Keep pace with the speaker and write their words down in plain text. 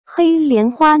黑莲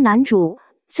花男主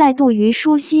再度虞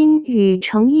书欣与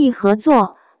诚毅合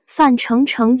作，范丞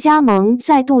丞加盟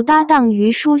再度搭档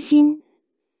虞书欣。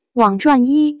网传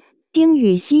一，丁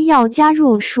禹锡要加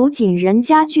入蜀锦人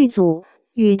家剧组，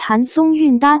与谭松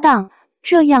韵搭档，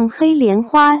这样黑莲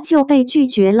花就被拒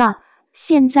绝了。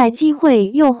现在机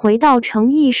会又回到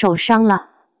诚毅手上了。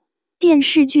电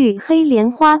视剧《黑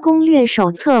莲花攻略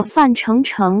手册》范丞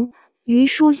丞、虞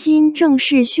书欣正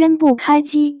式宣布开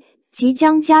机，即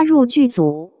将加入剧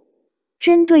组。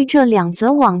针对这两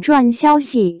则网传消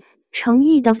息，诚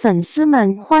毅的粉丝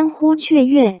们欢呼雀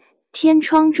跃，天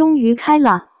窗终于开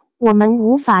了，我们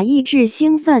无法抑制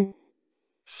兴奋。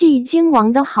系京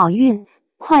王的好运，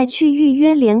快去预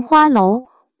约莲花楼，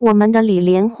我们的李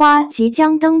莲花即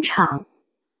将登场。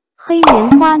黑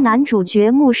莲花男主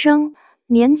角木生，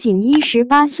年仅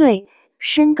18岁，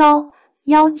身高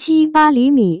178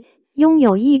厘米，拥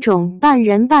有一种半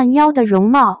人半妖的容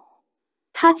貌。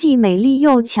他既美丽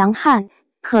又强悍，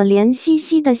可怜兮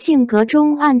兮的性格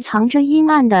中暗藏着阴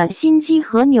暗的心机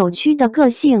和扭曲的个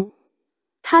性。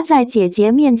他在姐姐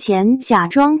面前假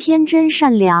装天真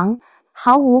善良，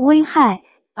毫无危害，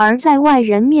而在外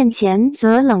人面前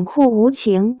则冷酷无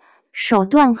情，手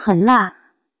段狠辣。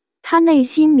他内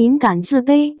心敏感自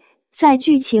卑，在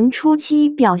剧情初期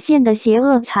表现得邪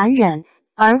恶残忍，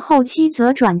而后期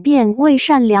则转变为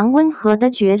善良温和的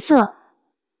角色。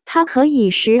他可以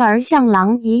时而像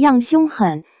狼一样凶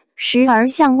狠，时而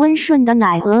像温顺的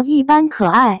奶鹅一般可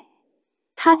爱。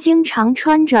他经常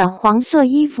穿着黄色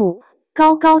衣服，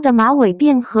高高的马尾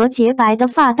辫和洁白的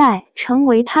发带成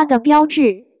为他的标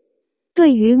志。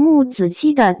对于木子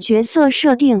期的角色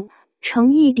设定，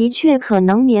诚毅的确可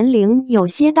能年龄有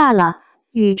些大了，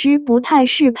与之不太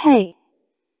适配。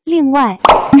另外，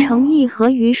诚毅和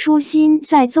虞书欣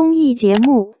在综艺节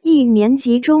目《一年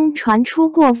级》中传出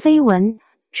过绯闻，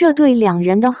这对两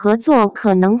人的合作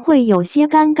可能会有些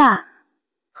尴尬。《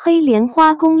黑莲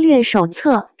花攻略手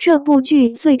册》这部剧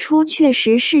最初确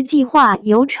实是计划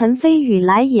由陈飞宇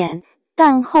来演，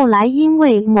但后来因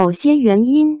为某些原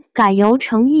因改由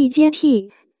诚毅接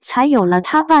替，才有了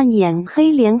他扮演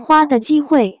黑莲花的机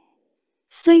会。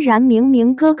虽然明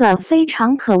明哥哥非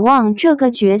常渴望这个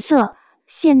角色，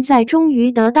现在终于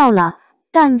得到了，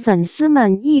但粉丝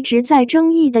们一直在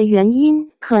争议的原因，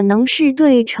可能是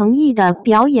对诚毅的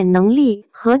表演能力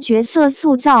和角色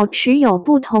塑造持有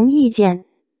不同意见。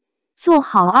做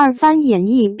好二番演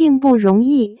绎并不容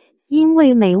易，因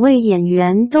为每位演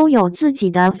员都有自己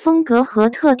的风格和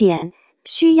特点，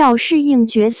需要适应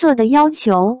角色的要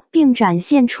求，并展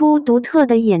现出独特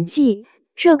的演技，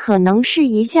这可能是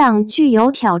一项具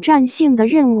有挑战性的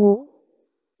任务。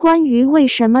关于为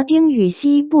什么丁禹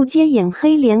锡不接演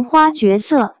黑莲花角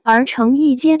色而诚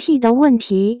毅接替的问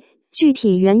题，具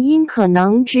体原因可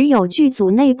能只有剧组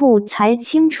内部才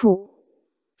清楚。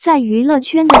在娱乐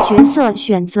圈的角色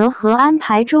选择和安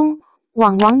排中，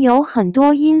往往有很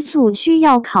多因素需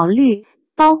要考虑，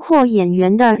包括演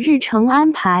员的日程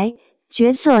安排、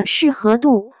角色适合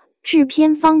度、制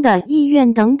片方的意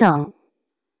愿等等。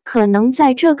可能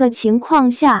在这个情况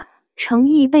下，诚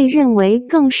毅被认为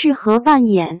更适合扮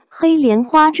演黑莲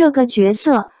花这个角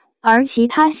色，而其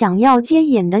他想要接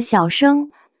演的小生，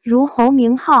如侯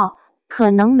明昊，可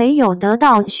能没有得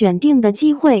到选定的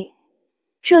机会。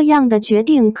这样的决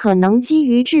定可能基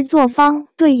于制作方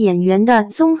对演员的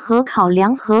综合考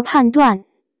量和判断。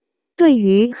对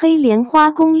于《黑莲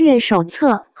花攻略手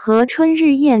册》和《春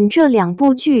日宴》这两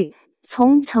部剧，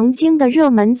从曾经的热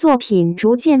门作品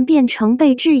逐渐变成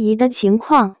被质疑的情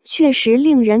况，确实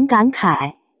令人感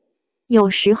慨。有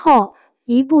时候，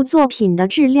一部作品的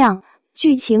质量、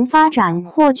剧情发展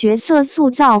或角色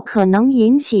塑造可能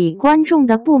引起观众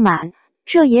的不满，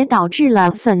这也导致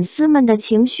了粉丝们的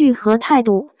情绪和态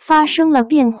度发生了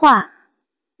变化。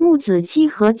木子期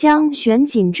和江玄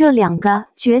锦这两个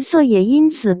角色也因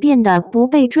此变得不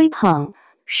被追捧，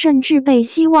甚至被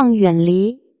希望远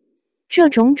离。这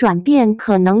种转变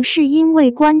可能是因为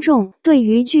观众对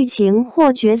于剧情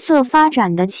或角色发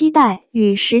展的期待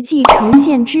与实际呈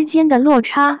现之间的落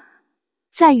差。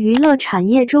在娱乐产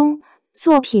业中，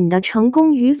作品的成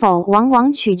功与否往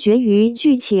往取决于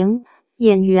剧情、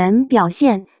演员表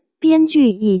现、编剧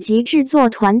以及制作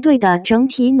团队的整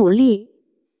体努力。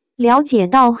了解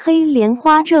到《黑莲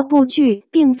花》这部剧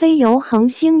并非由恒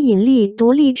星引力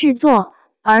独立制作，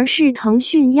而是腾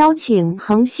讯邀请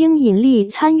恒星引力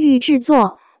参与制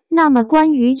作，那么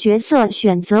关于角色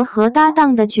选择和搭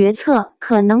档的决策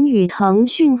可能与腾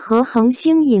讯和恒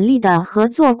星引力的合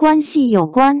作关系有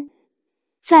关。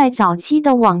在早期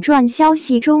的网传消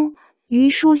息中，虞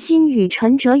书欣与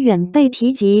陈哲远被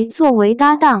提及作为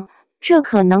搭档，这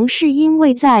可能是因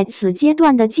为在此阶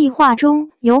段的计划中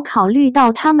有考虑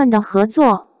到他们的合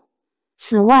作。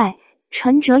此外，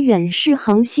陈哲远是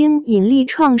恒星引力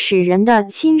创始人的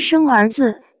亲生儿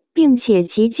子，并且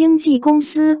其经纪公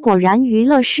司果然娱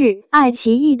乐是爱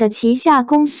奇艺的旗下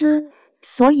公司，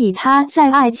所以他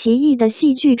在爱奇艺的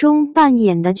戏剧中扮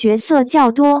演的角色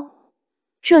较多。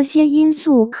这些因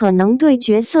素可能对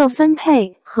角色分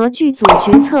配和剧组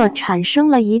决策产生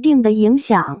了一定的影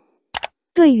响。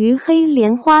对于《黑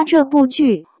莲花》这部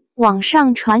剧，网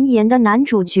上传言的男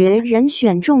主角人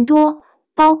选众多，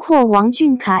包括王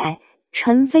俊凯、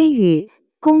陈飞宇、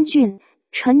龚俊、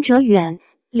陈哲远、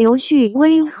刘旭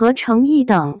威和程毅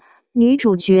等，女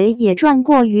主角也转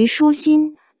过虞书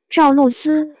欣、赵露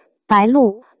思、白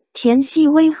鹿、田曦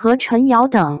薇和陈瑶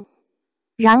等。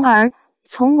然而，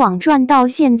从网传到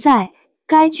现在，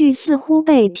该剧似乎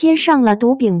被贴上了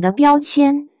毒饼的标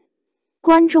签。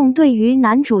观众对于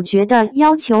男主角的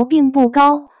要求并不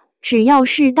高，只要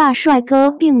是大帅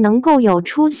哥并能够有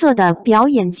出色的表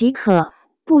演即可，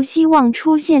不希望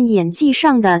出现演技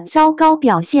上的糟糕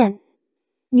表现。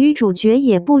女主角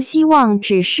也不希望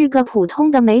只是个普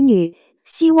通的美女，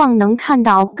希望能看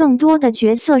到更多的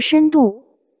角色深度。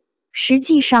实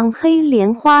际上，《黑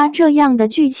莲花》这样的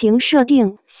剧情设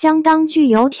定相当具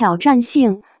有挑战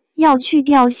性，要去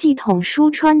掉系统疏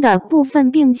穿的部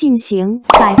分并进行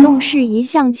改动是一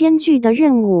项艰巨的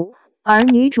任务，而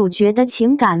女主角的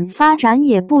情感发展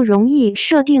也不容易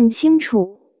设定清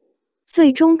楚，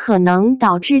最终可能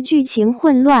导致剧情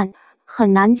混乱，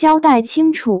很难交代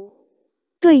清楚。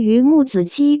对于木子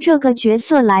期这个角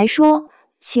色来说，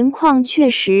情况确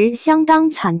实相当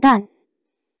惨淡。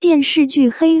电视剧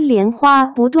《黑莲花》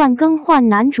不断更换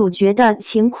男主角的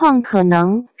情况，可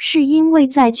能是因为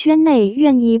在圈内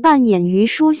愿意扮演虞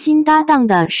书欣搭档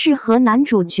的适合男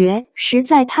主角实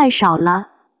在太少了。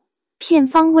片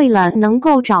方为了能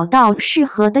够找到适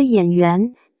合的演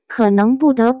员，可能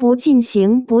不得不进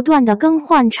行不断的更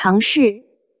换尝试。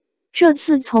这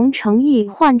次从程毅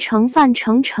换成范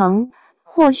丞丞，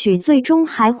或许最终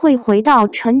还会回到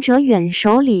陈哲远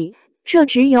手里。这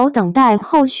只有等待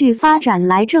后续发展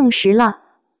来证实了，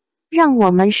让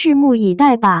我们拭目以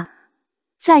待吧。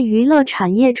在娱乐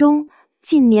产业中，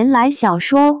近年来小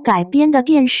说改编的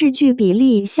电视剧比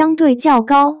例相对较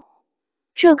高，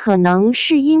这可能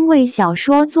是因为小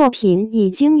说作品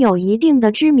已经有一定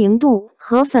的知名度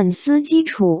和粉丝基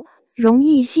础，容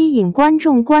易吸引观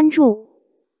众关注。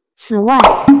此外，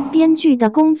编剧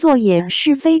的工作也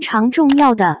是非常重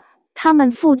要的。他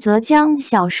们负责将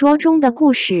小说中的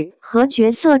故事和角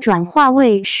色转化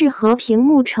为适合屏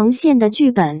幕呈现的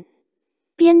剧本。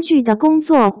编剧的工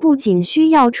作不仅需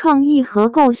要创意和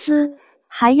构思，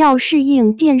还要适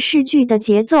应电视剧的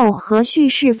节奏和叙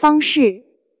事方式。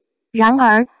然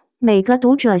而，每个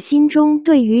读者心中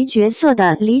对于角色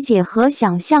的理解和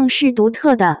想象是独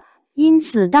特的，因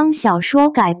此当小说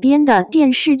改编的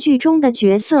电视剧中的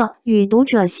角色与读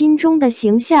者心中的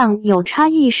形象有差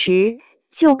异时，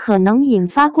就可能引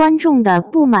发观众的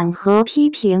不满和批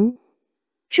评，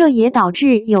这也导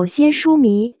致有些书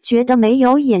迷觉得没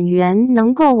有演员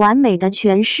能够完美的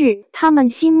诠释他们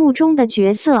心目中的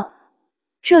角色。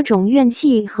这种怨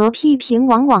气和批评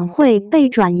往往会被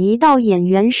转移到演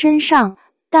员身上，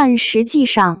但实际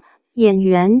上，演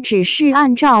员只是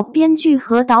按照编剧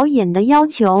和导演的要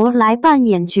求来扮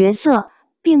演角色，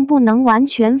并不能完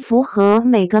全符合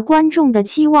每个观众的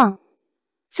期望。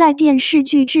在电视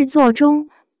剧制作中，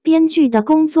编剧的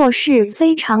工作是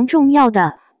非常重要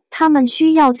的，他们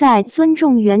需要在尊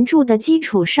重原著的基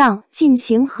础上进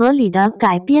行合理的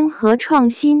改编和创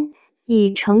新，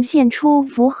以呈现出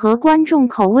符合观众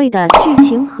口味的剧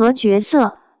情和角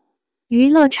色。娱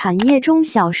乐产业中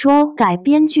小说改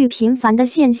编剧频繁的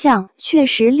现象确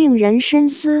实令人深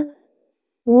思。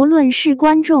无论是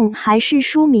观众还是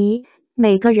书迷，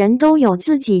每个人都有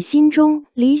自己心中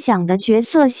理想的角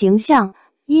色形象。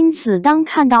因此，当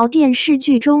看到电视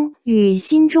剧中与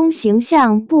心中形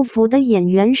象不符的演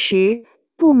员时，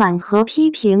不满和批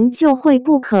评就会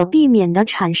不可避免地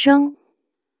产生。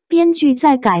编剧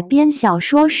在改编小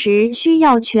说时需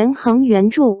要权衡原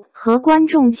著和观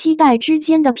众期待之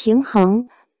间的平衡，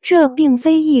这并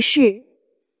非易事。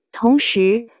同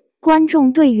时，观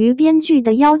众对于编剧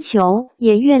的要求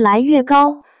也越来越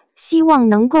高，希望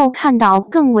能够看到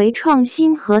更为创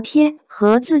新和贴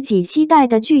合自己期待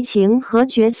的剧情和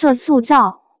角色塑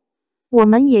造。我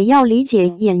们也要理解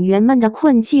演员们的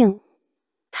困境，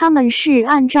他们是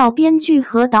按照编剧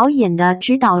和导演的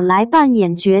指导来扮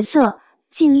演角色，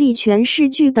尽力诠释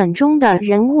剧本中的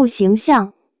人物形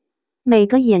象。每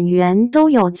个演员都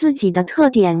有自己的特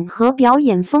点和表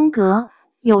演风格，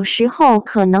有时候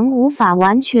可能无法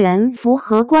完全符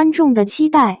合观众的期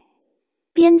待。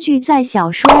编剧在小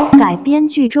说改编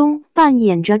剧中扮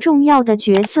演着重要的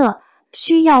角色，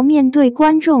需要面对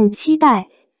观众期待、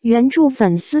原著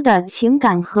粉丝的情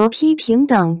感和批评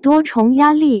等多重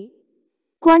压力。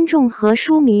观众和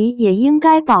书迷也应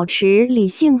该保持理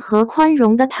性和宽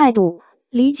容的态度，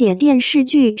理解电视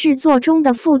剧制作中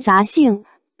的复杂性，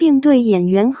并对演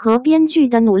员和编剧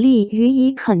的努力予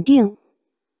以肯定。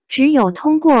只有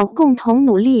通过共同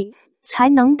努力，才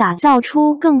能打造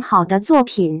出更好的作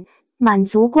品，满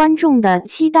足观众的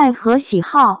期待和喜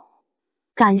好。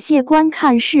感谢观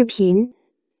看视频。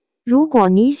如果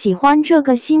你喜欢这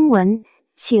个新闻，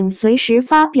请随时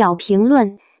发表评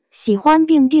论，喜欢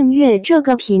并订阅这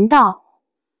个频道。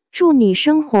祝你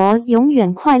生活永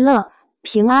远快乐、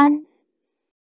平安。